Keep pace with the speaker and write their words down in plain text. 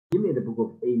Give me the book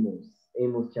of Amos.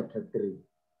 Amos chapter 3.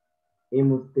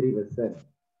 Amos 3 verse 7.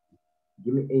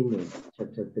 Give me Amos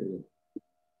chapter 3.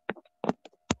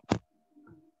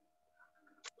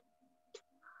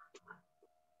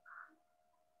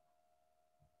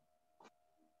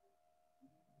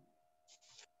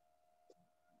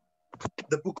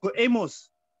 The book of Amos,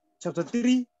 chapter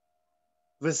 3,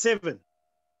 verse 7.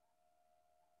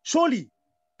 Surely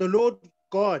the Lord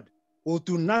God will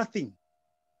do nothing,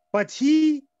 but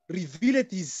he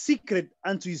revealeth his secret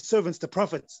unto his servants, the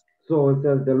prophets. So it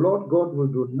says, the Lord God will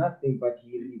do nothing, but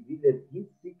he revealed his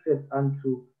secret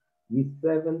unto his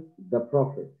servants, the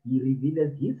prophets. He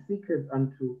revealed his secret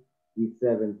unto his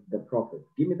servants, the prophets.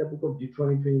 Give me the book of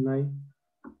Deuteronomy 29.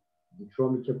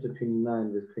 Deuteronomy chapter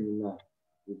 29, verse 29.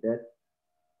 With that,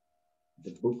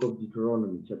 the book of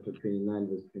Deuteronomy chapter 29,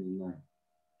 verse 29.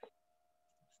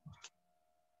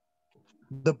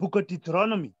 The book of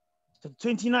Deuteronomy, chapter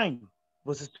 29,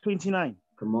 verses 29.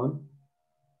 Come on.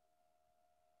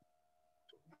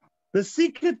 The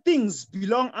secret things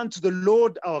belong unto the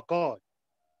Lord our God,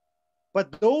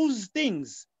 but those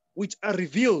things which are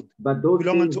revealed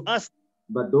belong unto us.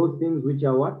 But those things which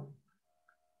are what?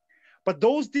 But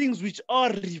those things which are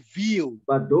revealed.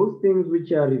 But those things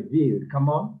which are revealed, come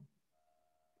on.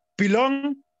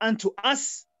 Belong unto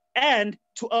us and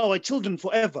to our children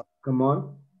forever. Come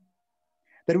on.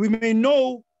 That we may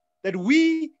know, that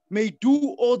we may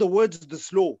do all the words of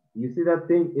this law. You see that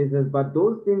thing? It says, but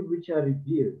those things which are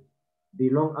revealed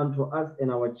belong unto us and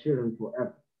our children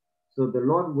forever. So the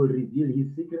Lord will reveal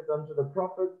his secrets unto the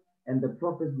prophets, and the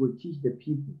prophets will teach the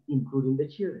people, including the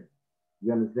children.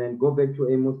 You understand? Go back to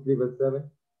Amos 3 verse 7.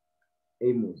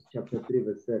 Amos chapter 3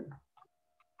 verse 7.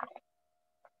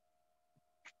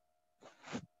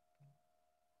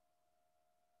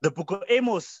 The book of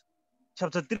Amos,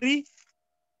 chapter 3,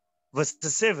 verse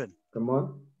 7. Come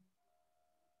on.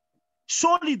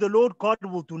 Surely the Lord God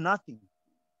will do nothing,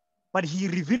 but he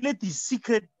revealed his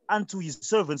secret unto his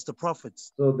servants, the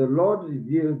prophets. So the Lord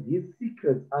reveals his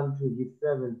secrets unto his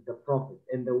servants, the prophets.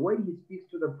 And the way he speaks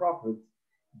to the prophets,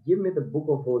 give me the book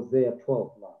of Hosea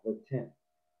 12 now, verse 10.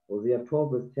 Hosea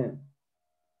 12 verse 10.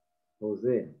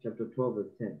 Hosea chapter 12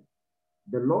 verse 10.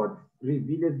 The Lord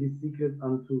revealed his secrets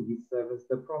unto his servants,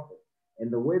 the prophets.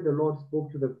 And the way the Lord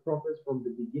spoke to the prophets from the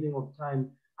beginning of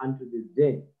time unto this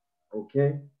day,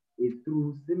 okay, is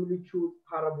through similitudes,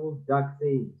 parables, dark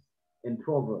sayings, and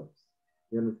proverbs.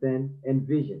 You understand? And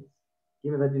visions.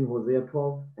 Give me that in Hosea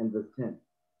 12 and verse 10.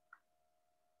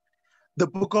 The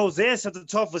book of Hosea, chapter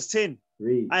 12, verse 10.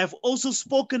 Read. I have also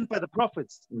spoken by the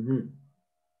prophets, Mm-hmm.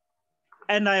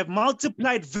 and I have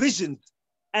multiplied visions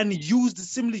and used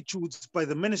similitudes by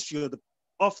the ministry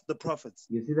of the prophets.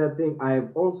 You see that thing? I have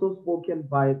also spoken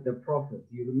by the prophets.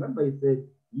 You remember he said,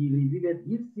 he revealed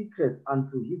his secrets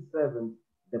unto his servants,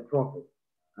 the prophets.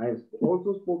 I have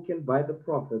also spoken by the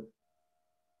prophets.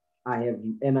 I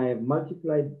have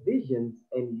multiplied visions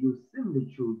and used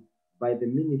similitudes by the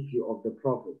ministry of the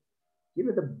prophets. Give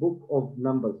me the book of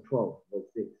Numbers 12, verse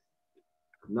 6.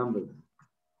 Numbers,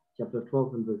 chapter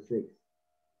 12 and verse 6.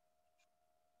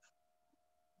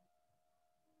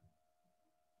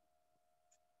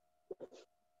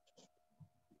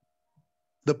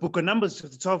 The book of Numbers,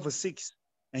 chapter 12, verse 6.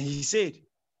 And he said,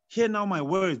 hear now my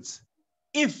words.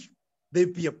 If there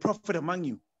be a prophet among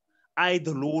you, I,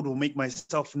 the Lord, will make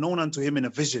myself known unto him in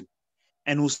a vision,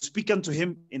 and will speak unto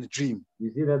him in a dream.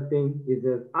 You see that thing? It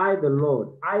says, I, the Lord,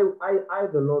 I,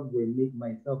 the Lord, will make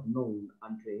myself known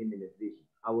unto him in a vision.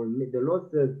 I will make, the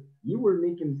Lord says, he will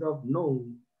make himself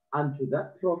known unto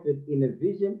that prophet in a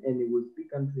vision, and he will speak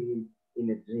unto him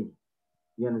in a dream.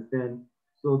 You understand?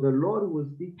 So the Lord will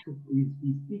speak to, he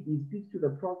speaks to the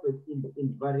prophets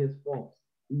in various forms.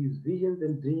 He uses visions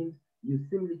and dreams, use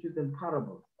similitudes and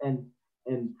parables, and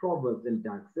proverbs and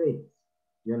dark sayings.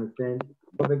 You understand?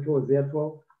 Go back to Hosea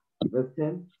 12, verse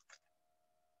 10.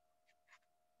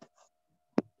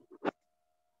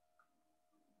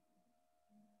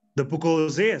 The book of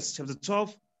Hosea, chapter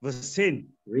 12, verse 10.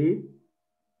 Read.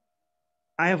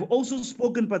 I have also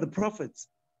spoken by the prophets,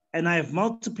 and I have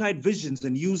multiplied visions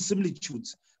and used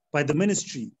similitudes by the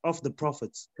ministry of the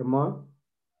prophets. Come on.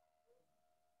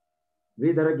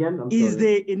 Read that again. Is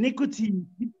there iniquity?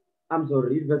 I'm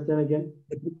sorry, read verse 10 again.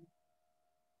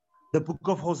 The book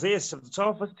of Hosea, chapter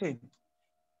 12, verse 10.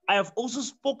 I have also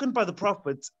spoken by the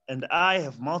prophets, and I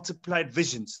have multiplied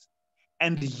visions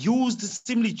and used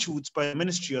similitudes by the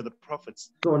ministry of the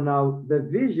prophets. So now the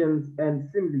visions and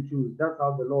similitudes, that's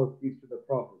how the Lord speaks to the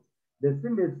prophets. The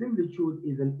similitude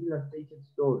is an illustrated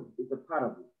story. It's a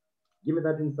parable. Give me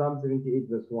that in Psalm 78,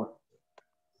 verse 1.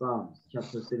 Psalms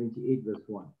chapter 78, verse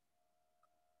 1.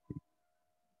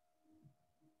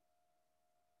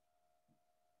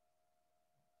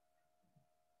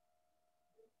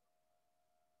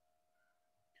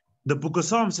 The book of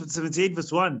Psalms, chapter 78,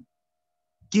 verse 1.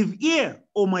 Give ear,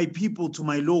 O my people, to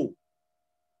my law.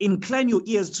 Incline your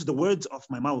ears to the words of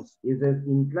my mouth. It says,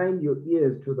 incline your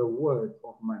ears to the words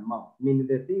of my mouth. Meaning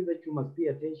the things that you must pay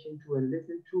attention to and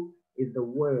listen to is the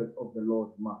words of the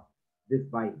Lord's mouth. This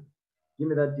Bible. Give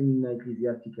me that in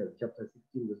Ecclesiastes chapter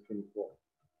 16, verse 24.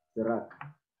 Sirach,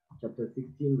 chapter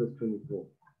 16, verse 24.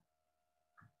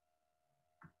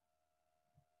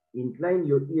 Incline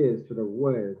your ears to the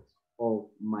words of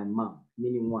my mouth.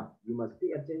 Meaning what? You must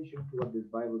pay attention to what this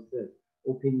Bible says.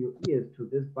 Open your ears to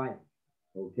this Bible.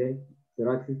 Okay?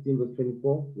 Sirach 16, verse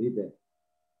 24. Read that.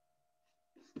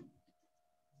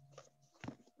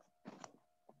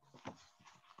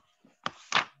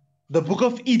 The book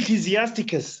of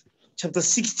Ecclesiastes, chapter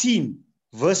 16,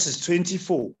 verses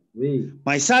 24. Read.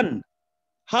 My son,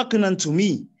 hearken unto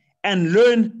me and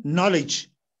learn knowledge,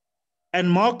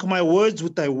 and mark my words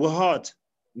with thy heart.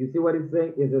 You see what it's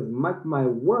saying? It says, mark my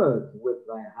words with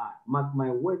thy heart. Mark my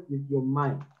words with your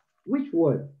mind. Which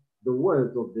words? The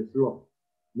words of this law.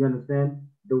 You understand?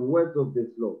 The words of this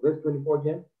law. Verse 24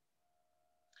 again.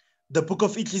 The book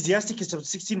of Ecclesiastes, chapter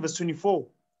 16, verse 24.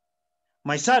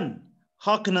 My son,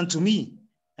 hearken unto me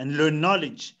and learn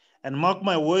knowledge, and mark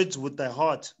my words with thy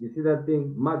heart. You see that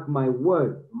thing? Mark my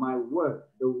word,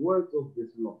 the words of this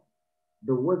law,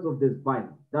 the words of this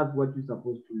Bible. That's what you're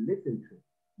supposed to listen to.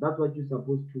 That's what you're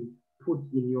supposed to put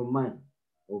in your mind.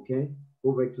 Okay?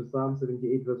 Go back to Psalm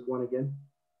 78, verse 1 again.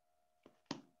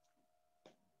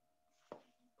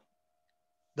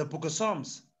 The book of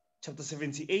Psalms, chapter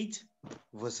 78,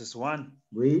 verses 1.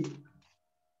 Read.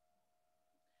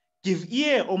 Give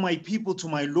ear, O my people, to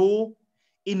my law.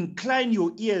 Incline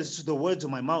your ears to the words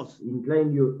of my mouth.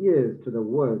 Incline your ears to the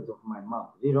words of my mouth.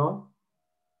 Read on.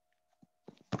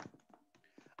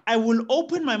 I will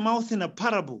open my mouth in a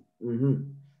parable.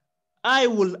 I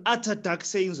will utter dark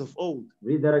sayings of old.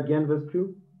 Read that again, verse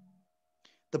 2.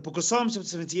 The book of Psalms, chapter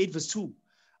 78, verse 2.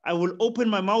 I will open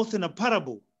my mouth in a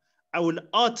parable. I will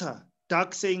utter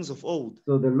dark sayings of old.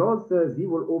 So the Lord says he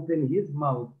will open his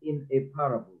mouth in a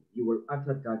parable. He will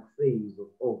utter dark sayings of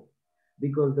old.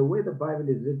 Because the way the Bible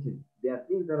is written, there are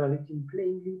things that are written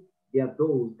plainly. There are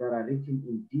those that are written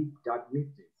in deep, dark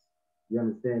mysteries. You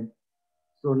understand?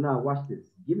 So now watch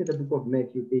this. Give me the book of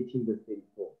Matthew 18, verse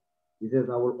 34. He says,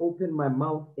 I will open my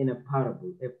mouth in a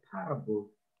parable. A parable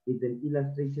is an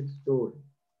illustrated story.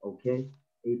 Okay?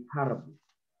 A parable.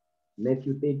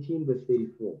 Matthew 13, verse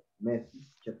 34. Matthew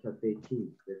chapter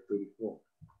 13, verse 34.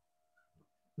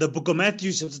 The book of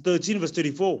Matthew, chapter 13, verse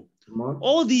 34. Come on.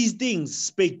 All these things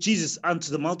spake Jesus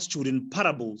unto the multitude in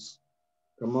parables.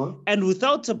 Come on. And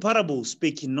without a parable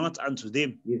spake he not unto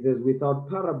them. He says, without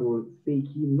parable spake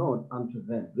he not unto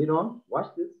them. Read on.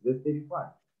 Watch this. Verse 35.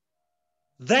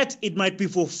 That it might be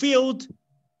fulfilled,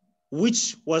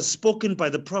 which was spoken by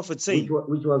the prophet, saying.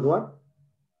 Which was what?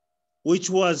 Which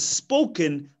was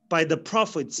spoken by the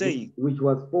prophet, saying. Which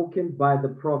was spoken by the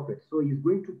prophet. So he's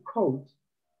going to quote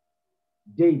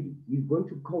David. He's going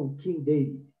to quote King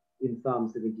David in Psalm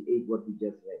 78, what we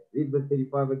just read. Read verse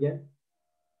 35 again.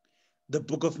 The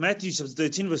book of Matthew, chapter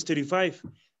 13, verse 35.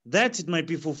 That it might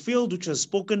be fulfilled, which was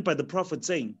spoken by the prophet,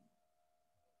 saying.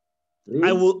 Read.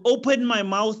 I will open my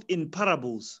mouth in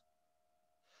parables.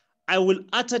 I will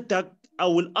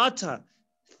utter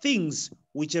things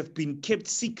which have been kept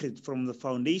secret from the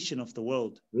foundation of the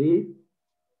world. Read.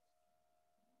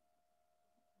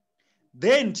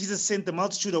 Then Jesus sent the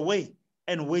multitude away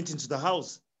and went into the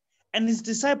house. And his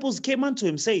disciples came unto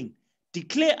him, saying,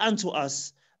 Declare unto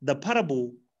us the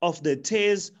parable of the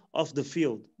tares of the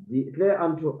field. Declare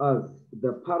unto us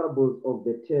the parables of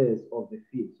the tares of the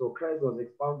field. So Christ was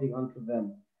expounding unto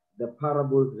them the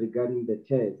parables regarding the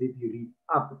tares. If you read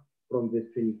up from verse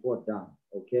 24 down,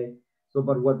 okay? So,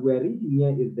 but what we're reading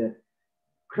here is that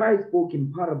Christ spoke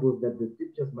in parables that the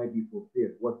scriptures might be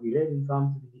fulfilled. What we read in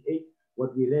Psalm 78,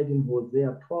 what we read in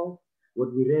Hosea 12,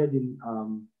 what we read in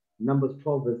Numbers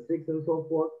 12, verse 6 and so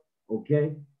forth,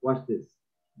 okay? Watch this.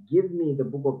 Give me the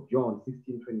book of John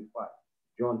 16:25.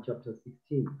 John chapter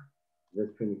 16, verse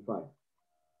 25.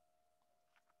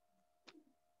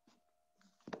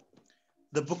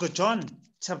 The book of John,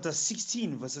 chapter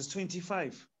 16, verses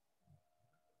 25.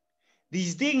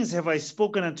 These things have I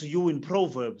spoken unto you in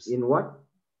Proverbs. In what?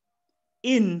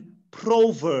 In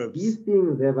Proverbs. These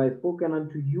things have I spoken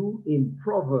unto you in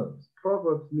Proverbs.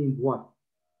 Proverbs means what?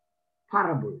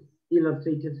 Parables,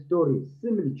 illustrated stories,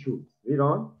 similitudes. Read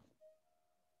on.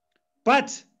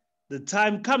 But the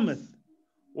time cometh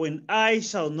when I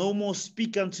shall no more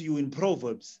speak unto you in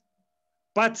Proverbs,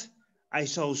 but I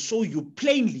shall show you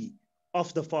plainly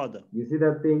of the Father. You see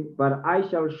that thing? But I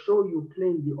shall show you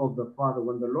plainly of the Father.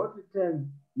 When the Lord returns,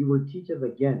 He will teach us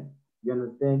again. You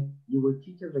understand? He will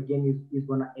teach us again. He's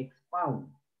going to expound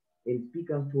and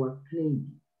speak unto us plainly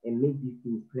and make these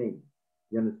things plain.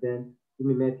 You understand? Give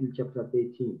me Matthew chapter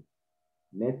 13.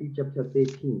 Matthew chapter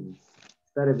 13,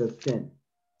 start at verse 10.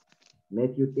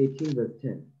 Matthew 13, verse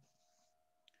 10.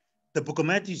 The book of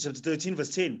Matthew, chapter 13,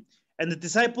 verse 10. And the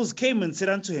disciples came and said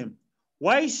unto him,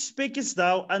 Why spakest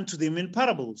thou unto them in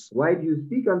parables? Why do you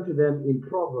speak unto them in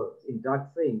proverbs, in dark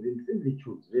sayings, in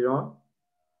similitudes? Read on.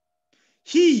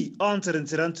 He answered and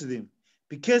said unto them,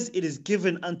 Because it is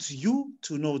given unto you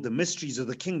to know the mysteries of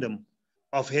the kingdom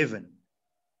of heaven,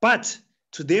 but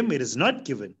to them it is not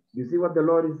given. You see what the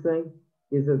Lord is saying?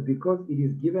 He says, because it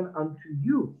is given unto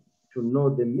you to know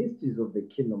the mysteries of the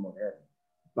kingdom of heaven,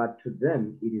 but to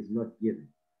them it is not given.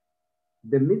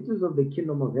 The mysteries of the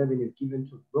kingdom of heaven is given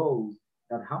to those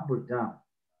that humble down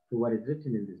to what is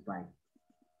written in this Bible.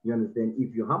 You understand?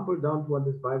 If you humble down to what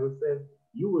this Bible says,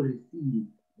 you will receive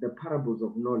the parables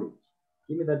of knowledge.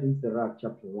 Give me that in Sirach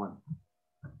chapter 1.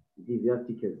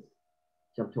 Ecclesiasticus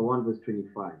chapter 1 verse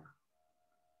 25.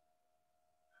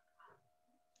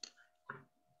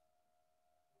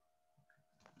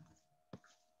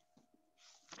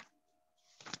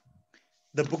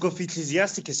 The book of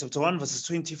Ecclesiasticus, chapter 1, verses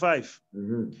 25.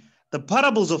 Mm-hmm. The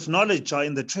parables of knowledge are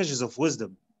in the treasures of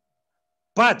wisdom,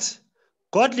 but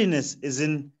godliness is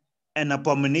in an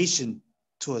abomination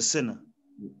to a sinner.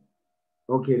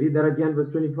 Okay, read that again,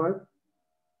 verse 25.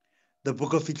 The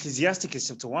book of Ecclesiasticus,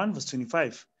 chapter 1, verse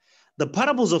 25. The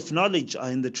parables of knowledge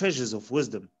are in the treasures of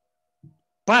wisdom,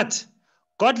 but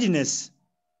godliness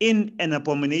in an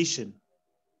abomination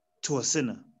to a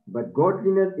sinner. But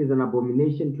godliness is an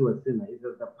abomination to a sinner. It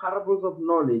says the parables of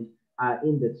knowledge are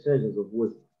in the treasures of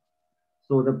wisdom.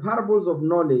 So the parables of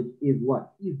knowledge is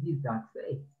what? Is these dark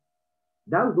sayings.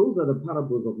 Those are the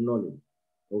parables of knowledge.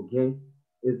 Okay?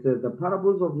 It says the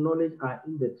parables of knowledge are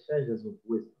in the treasures of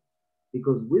wisdom.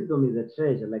 Because wisdom is a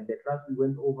treasure. Like the class we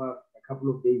went over a couple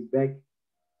of days back,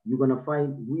 you're gonna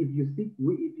find if you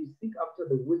seek after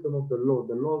the wisdom of the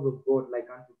laws of God like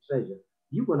unto treasure,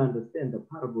 you're gonna understand the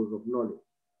parables of knowledge.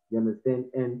 You understand?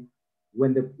 And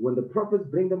when the prophets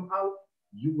bring them out,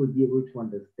 you will be able to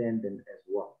understand them as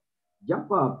well. Jump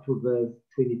up to verse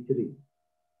 23.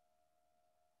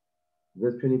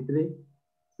 Verse 23,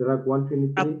 Sirach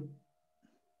 123.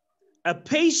 A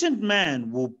patient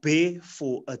man will bear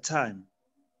for a time,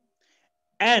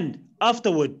 and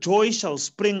afterward joy shall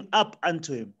spring up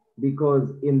unto him. Because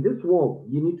in this walk,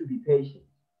 you need to be patient.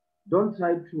 Don't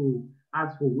try to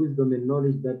ask for wisdom and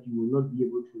knowledge that you will not be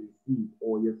able to receive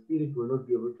or your spirit will not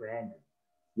be able to handle.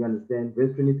 You understand?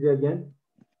 Verse 23 again.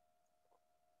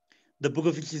 The book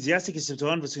of Ecclesiasticus, chapter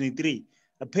 1, verse 23.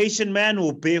 A patient man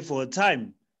will bear for a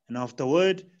time, and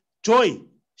afterward joy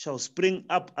shall spring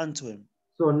up unto him.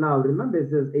 So now remember, it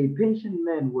says, a patient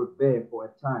man will bear for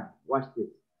a time. Watch this.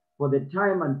 For the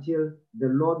time until the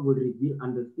Lord will reveal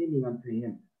understanding unto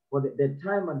him. For the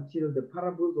time until the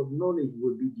parables of knowledge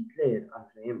will be declared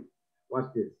unto him.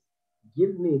 Watch this.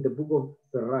 Give me the book of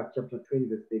Sirach, chapter 20,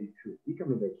 verse 32. We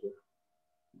coming back here.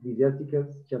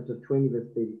 Ecclesiasticus, chapter 20, verse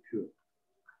 32.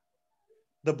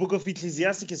 The book of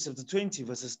Ecclesiasticus, chapter 20,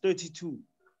 verses 32.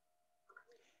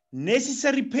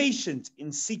 Necessary patience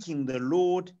in seeking the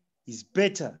Lord is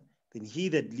better than he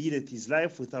that leadeth his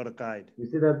life without a guide. You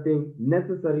see that thing?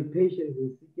 Necessary patience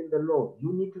in seeking the Lord.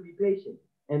 You need to be patient.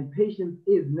 And patience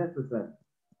is necessary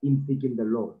in seeking the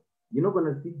Lord. You're not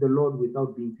going to seek the Lord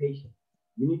without being patient.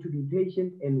 You need to be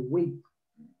patient and wait.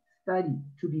 Study,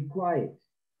 to be quiet.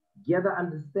 Gather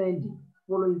understanding.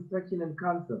 Follow instruction and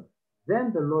counsel.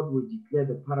 Then the Lord will declare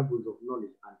the parables of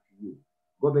knowledge unto you.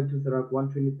 Go back to Sirach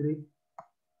 123.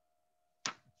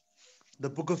 The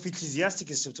book of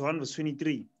Ecclesiasticus, chapter 1, verse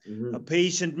 23. Mm-hmm. A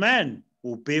patient man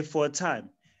will bear for a time,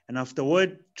 and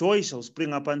afterward joy shall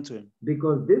spring up unto him.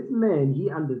 Because this man,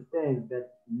 he understands that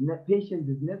patience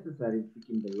is necessary in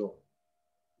seeking the Lord.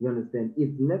 You understand?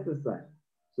 It's necessary.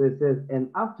 So it says, and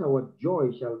afterward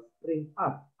joy shall spring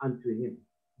up unto him.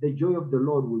 The joy of the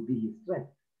Lord will be his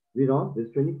strength. Read on, verse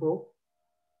 24.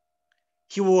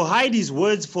 He will hide his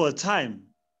words for a time,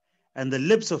 and the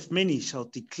lips of many shall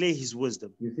declare his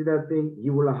wisdom. You see that thing? He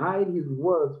will hide his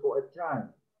words for a time,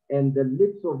 and the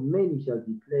lips of many shall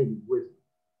declare his wisdom.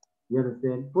 You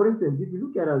understand? For instance, if you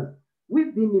look at us,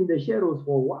 we've been in the shadows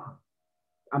for a while.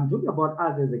 I'm talking about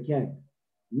us as a camp.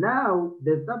 Now,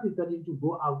 the stuff is starting to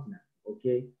go out now,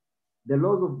 okay? The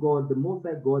laws of God, the Most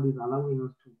High God is allowing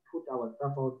us to put our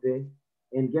stuff out there.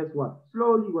 And guess what?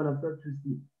 Slowly, we're going to start to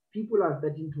see. People are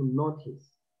starting to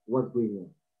notice what's going on.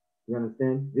 You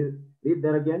understand? Read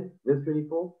that again, verse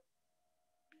 24.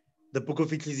 The book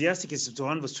of Ecclesiastes, chapter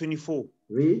 1, verse 24.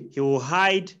 Read. He will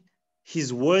hide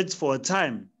his words for a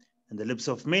time, and the lips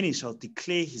of many shall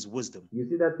declare his wisdom. You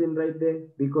see that thing right there?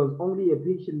 Because only a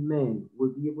patient man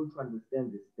will be able to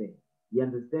understand this thing. He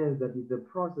understands that it's a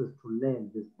process to learn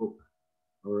this book.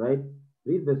 All right?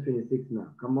 Read verse 26 now.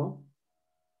 Come on.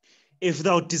 If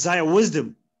thou desire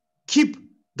wisdom, keep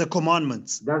the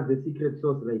commandments. That's the secret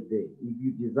sauce right there. If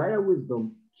you desire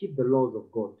wisdom, keep the laws of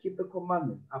God. Keep the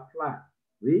commandments. Apply.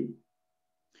 Read.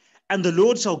 And the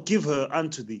Lord shall give her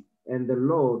unto thee. And the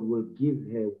Lord will give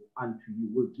her unto you,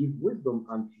 will give wisdom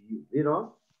unto you. You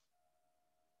know?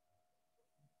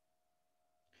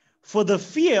 For the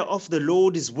fear of the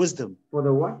Lord is wisdom. For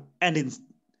the what?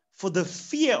 For the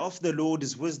fear of the Lord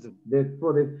is wisdom.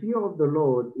 For the fear of the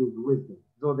Lord is wisdom.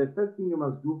 So the first thing you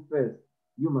must do first,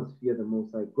 you must fear the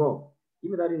Most High God.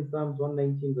 Give me that in Psalms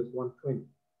 119, verse 120.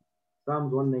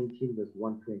 Psalms 119, verse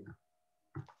 120.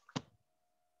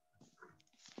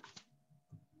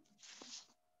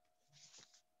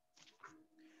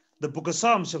 The book of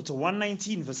Psalms, chapter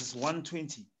 119, verses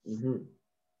 120.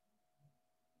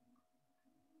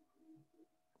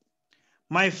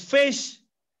 My flesh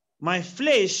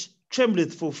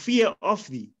trembleth for fear of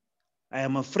thee. I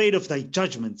am afraid of thy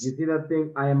judgments. You see that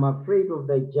thing? I am afraid of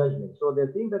thy judgment. So the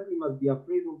thing that we must be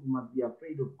afraid of, we must be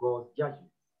afraid of God's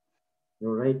judgment.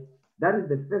 All right? That is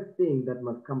the first thing that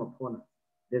must come upon us.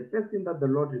 The first thing that the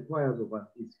Lord requires of us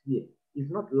is fear. It's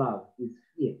not love, it's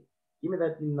fear. Give me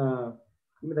that in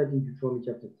Deuteronomy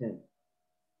chapter 10.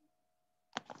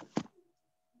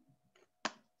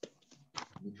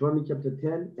 Deuteronomy chapter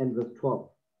 10 and verse 12.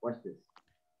 Watch this.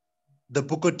 The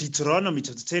book of Deuteronomy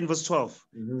chapter 10 verse 12.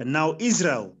 And now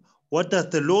Israel, what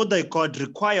doth the Lord thy God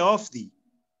require of thee?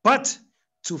 But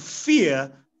to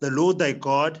fear the Lord thy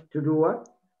God. To do what?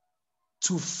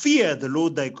 To fear the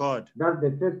Lord thy God. That's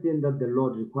the first thing that the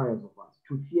Lord requires of us.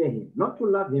 To fear him. Not to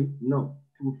love him, no.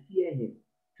 To fear him.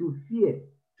 To fear.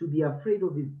 To be afraid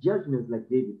of his judgments, like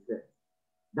David said.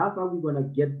 That's how we're going to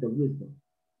get the wisdom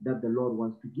that the Lord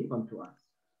wants to give unto us.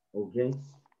 Okay?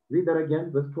 Read that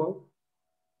again, verse 12.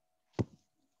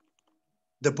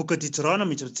 The book of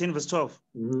Deuteronomy, chapter 10, verse 12.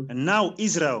 And now,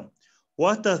 Israel,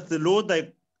 what doth the Lord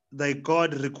thy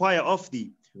God require of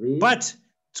thee? Read. But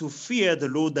to fear the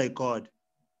Lord thy God,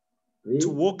 Read. to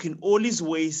walk in all his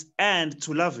ways and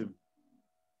to love him,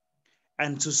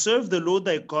 and to serve the Lord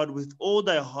thy God with all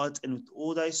thy heart and with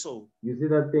all thy soul. You see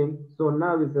that thing? So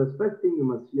now it says, first thing, you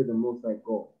must fear the Most High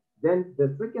God. Then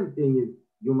the second thing is,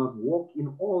 you must walk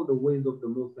in all the ways of the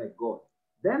Most High God.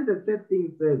 Then the third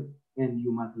thing says, and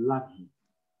you must love him.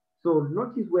 So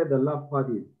notice where the love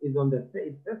part is on the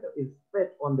face. It's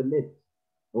set on the left.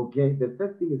 Okay, the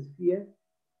first thing is fear.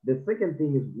 The second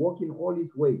thing is walk in all his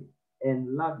ways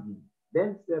and love him.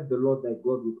 Then serve the Lord thy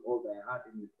God with all thy heart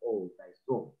and with all thy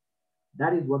soul.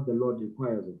 That is what the Lord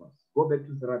requires of us. Go back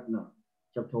to Sirach now,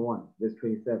 chapter 1, verse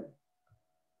 27.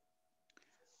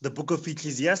 The book of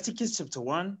Ecclesiastes, chapter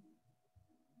 1,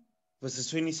 verses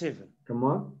 27. Come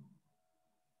on.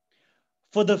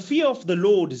 For the fear of the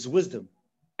Lord is wisdom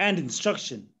and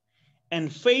instruction,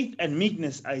 and faith and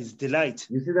meekness are his delight.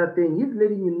 You see that thing? He's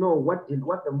letting you know what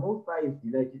the Most High is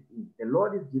delighted in. The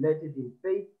Lord is delighted in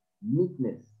faith,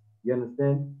 meekness. You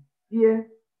understand? Fear,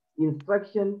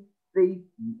 instruction, faith,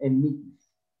 and meekness.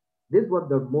 This is what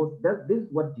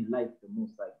delights the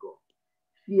Most High God.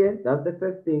 Fear, that's the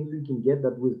first thing, so you can get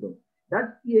that wisdom.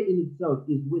 That fear in itself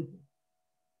is wisdom.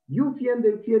 You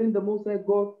fearing the Most High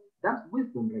God, that's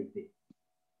wisdom right there.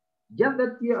 Just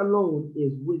that fear alone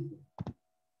is wisdom.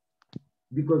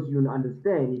 Because you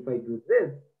understand, if I do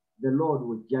this, the Lord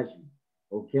will judge me.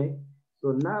 Okay?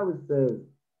 So now it says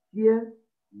fear,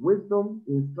 wisdom,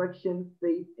 instruction,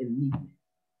 faith, and meekness.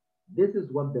 This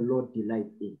is what the Lord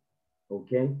delights in.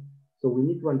 Okay? So we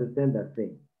need to understand that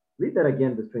thing. Read that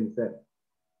again, verse 27.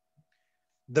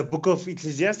 The book of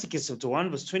Ecclesiastes, chapter 1,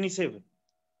 verse 27.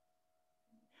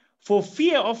 For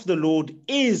fear of the Lord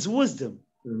is wisdom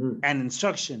and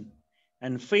instruction,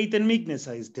 and faith and meekness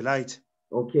are his delight.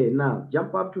 Okay, now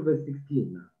jump up to verse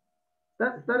 16 now.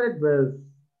 Start at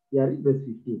read verse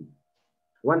 15.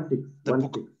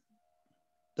 1:6.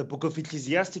 The book of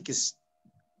Ecclesiastes,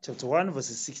 chapter 1,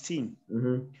 verses 16.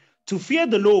 To fear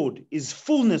the Lord is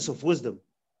fullness of wisdom,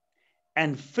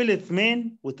 and filleth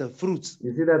men with the fruits.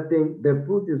 You see that thing? The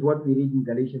fruit is what we read in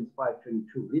Galatians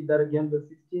 5:22. Read that again, verse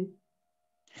 16.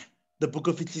 The book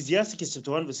of Ecclesiastes,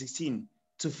 chapter 1, verse 16.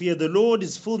 To fear the Lord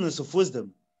is fullness of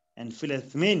wisdom, and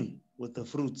filleth men with the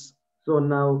fruits. So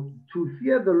now, to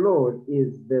fear the Lord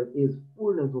is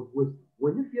fullness of wisdom.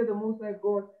 When you fear the Most High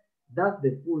God, that's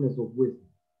the fullness of wisdom,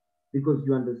 because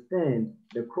you understand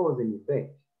the cause and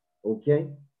effect. Okay,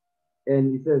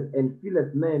 And it says, and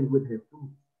filleth man with her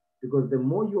fruit. Because the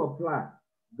more you apply,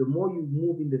 the more you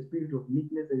move in the spirit of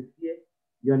meekness and fear,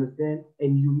 you understand,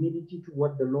 and humility to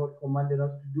what the Lord commanded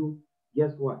us to do,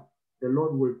 guess what? The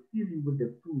Lord will fill you with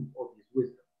the fruit of his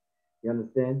wisdom. You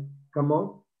understand? Come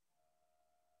on.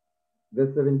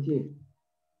 Verse 17.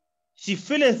 She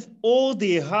filleth all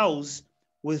their house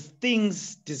with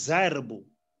things desirable,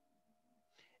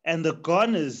 and the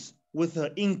garners with her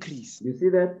increase. You see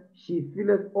that? She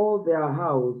filleth all their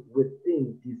house with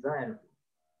things desirable.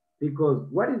 Because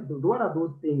what are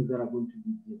those things that are going to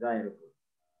be desirable?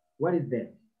 What is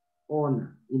that?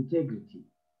 Honor, integrity,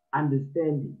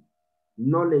 understanding,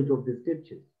 knowledge of the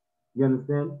scriptures. You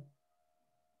understand?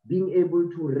 Being able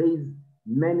to raise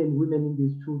men and women in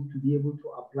these truths to be able to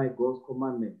apply God's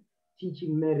commandments,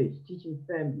 teaching marriage, teaching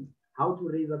family, how to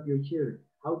raise up your children,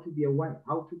 how to be a wife,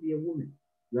 how to be a woman.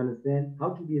 You understand? How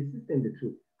to be a sister in the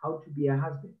truth, how to be a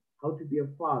husband, how to be a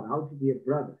father, how to be a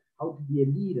brother, how to be a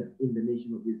leader in the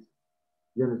nation of Israel.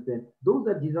 You understand? Those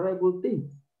are desirable things.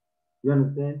 You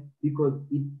understand? Because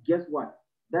guess what?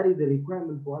 That is the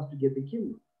requirement for us to get the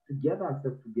kingdom, to gather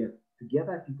ourselves together, to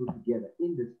gather people together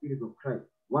in the spirit of Christ.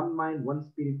 One mind, one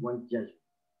spirit, one judgment.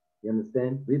 You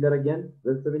understand? Read that again,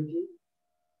 verse 17.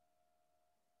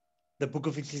 The book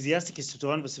of Ecclesiastes, chapter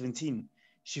 1, verse 17.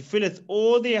 She filleth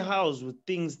all their house with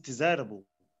things desirable,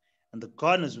 and the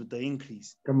garners with the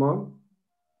increase. Come on.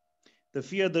 The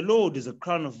fear of the Lord is a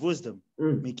crown of wisdom,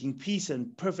 making peace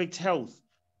and perfect health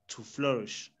to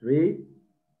flourish. Read.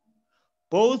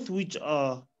 Both which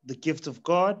are the gift of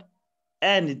God,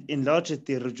 and it enlargeth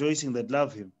their rejoicing that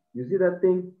love him. You see that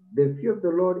thing? The fear of the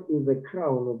Lord is a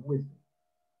crown of wisdom.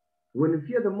 When you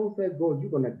fear the Most High God, you're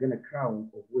going to get a crown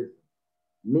of wisdom,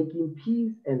 making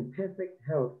peace and perfect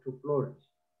health to flourish.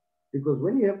 Because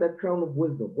when you have that crown of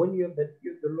wisdom, when you have that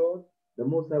fear of the Lord, the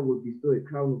Most High will bestow a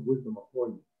crown of wisdom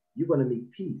upon you. You're going to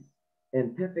make peace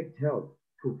and perfect health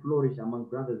to flourish among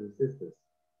brothers and sisters.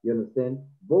 You understand?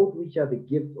 Both which are the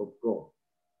gifts of God.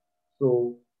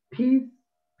 So peace,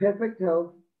 perfect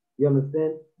health, you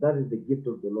understand? That is the gift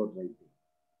of the Lord right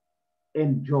there.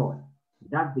 And joy.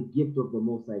 That's the gift of the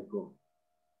Most High God.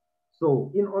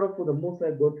 So in order for the Most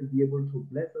High God to be able to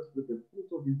bless us with the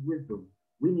fruits of his wisdom,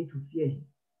 we need to fear him.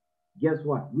 Guess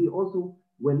what? We also,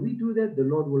 when we do that, the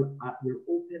Lord will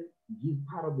open his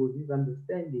parables, his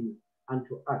understanding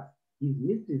unto us, his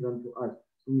mysteries unto us,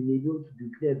 so we may be able to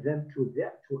declare them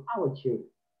to our children.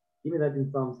 Give me that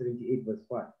in Psalm 78, verse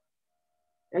 5.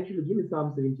 Actually, give me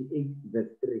Psalm 78, verse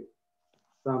 3.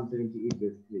 Psalm 78,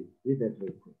 verse 3. Read that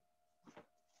very quick.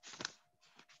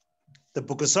 The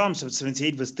book of Psalms,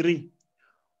 78, verse 3.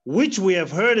 Which we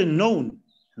have heard and known,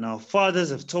 and our fathers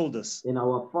have told us. And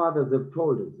our fathers have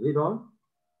told us. Read on.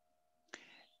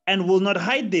 And will not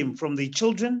hide them from their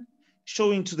children,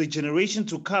 showing to the generation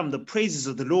to come the praises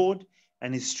of the Lord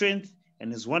and his strength and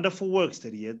his wonderful works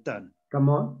that he hath done. Come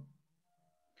on.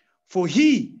 For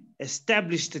he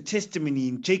established a testimony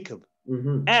in Jacob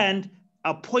and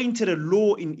appointed a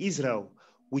law in Israel,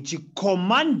 which he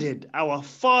commanded our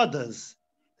fathers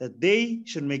that they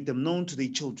should make them known to their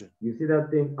children. You see that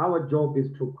thing? Our job is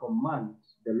to command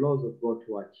the laws of God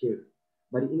to our children.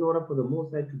 But in order for the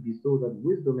Most High to bestow that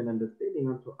wisdom and understanding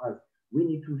unto us, we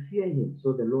need to fear him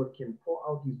so the Lord can pour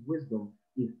out his wisdom,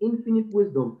 his infinite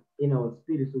wisdom in our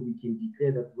spirit, so we can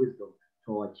declare that wisdom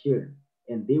to our children.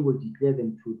 And they will declare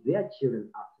them to their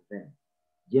children after them.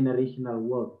 Generational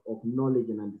wealth of knowledge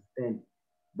and understanding.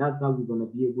 That's how we're going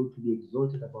to be able to be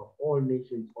exalted above all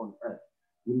nations on earth.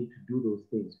 We need to do those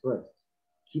things first.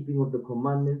 Keeping of the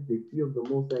commandments, the fear of the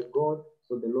Most High God,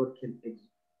 so the Lord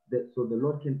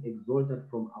can exalt us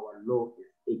from our low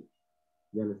estate.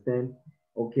 You understand?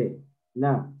 Okay.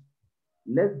 Now,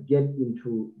 let's get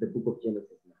into the book of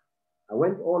Genesis now. I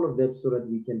went all of that so that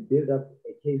we can build up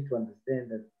a case to understand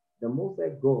that the Most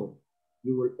High God,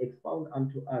 he will expound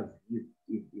unto us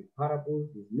his parables,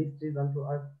 his mysteries unto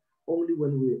us, only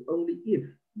if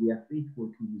we are faithful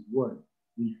to his word.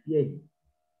 We fear him.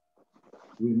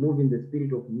 We move in the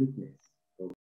spirit of meekness.